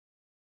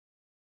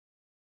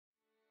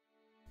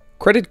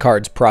Credit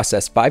cards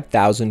process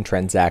 5,000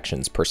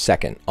 transactions per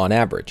second on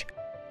average.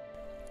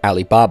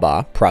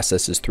 Alibaba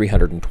processes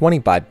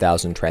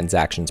 325,000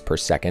 transactions per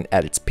second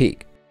at its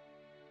peak.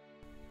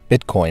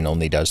 Bitcoin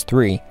only does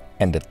 3,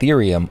 and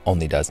Ethereum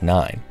only does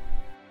 9.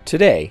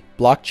 Today,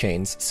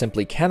 blockchains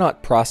simply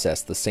cannot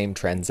process the same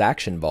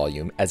transaction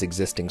volume as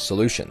existing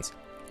solutions,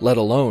 let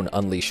alone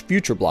unleash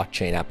future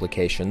blockchain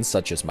applications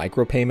such as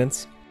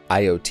micropayments,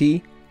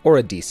 IoT, or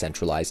a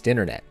decentralized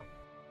internet.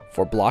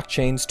 For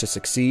blockchains to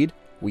succeed,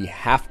 we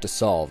have to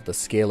solve the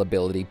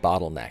scalability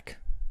bottleneck.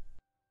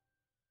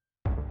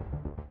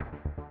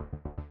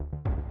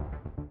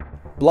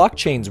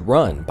 Blockchains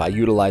run by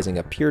utilizing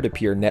a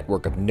peer-to-peer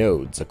network of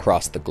nodes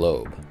across the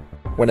globe.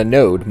 When a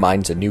node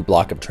mines a new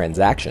block of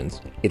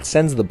transactions, it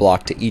sends the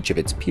block to each of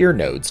its peer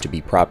nodes to be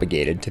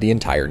propagated to the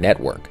entire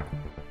network.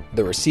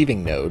 The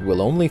receiving node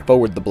will only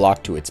forward the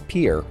block to its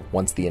peer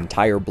once the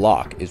entire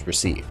block is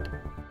received.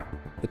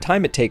 The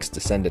time it takes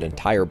to send an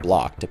entire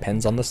block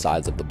depends on the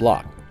size of the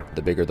block.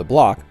 The bigger the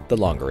block, the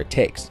longer it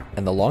takes,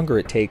 and the longer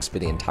it takes for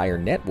the entire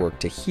network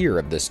to hear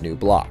of this new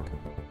block.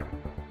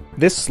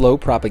 This slow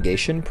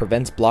propagation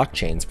prevents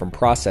blockchains from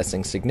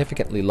processing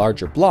significantly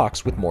larger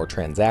blocks with more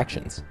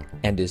transactions,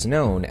 and is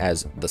known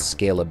as the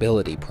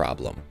scalability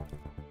problem.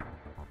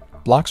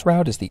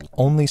 bloXroute is the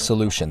only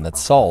solution that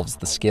solves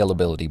the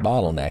scalability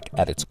bottleneck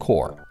at its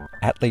core,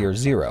 at layer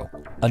 0,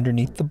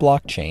 underneath the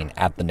blockchain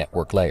at the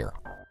network layer.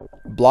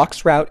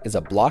 bloXroute is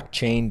a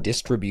blockchain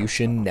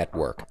distribution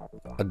network,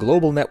 a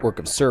global network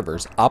of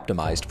servers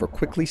optimized for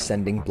quickly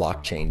sending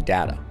blockchain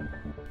data.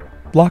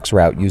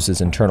 bloXroute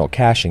uses internal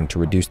caching to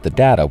reduce the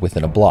data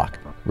within a block,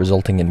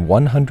 resulting in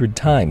 100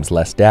 times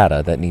less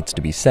data that needs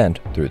to be sent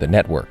through the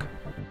network.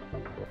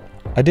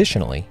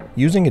 Additionally,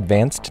 using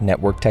advanced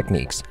network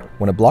techniques,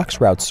 when a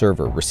bloXroute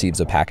server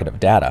receives a packet of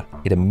data,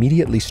 it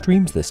immediately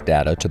streams this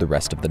data to the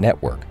rest of the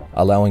network,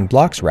 allowing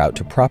bloXroute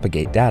to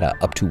propagate data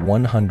up to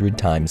 100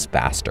 times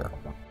faster.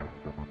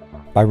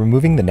 By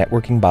removing the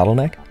networking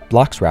bottleneck,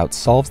 bloXroute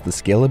solves the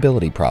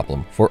scalability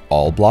problem for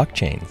all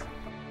blockchains.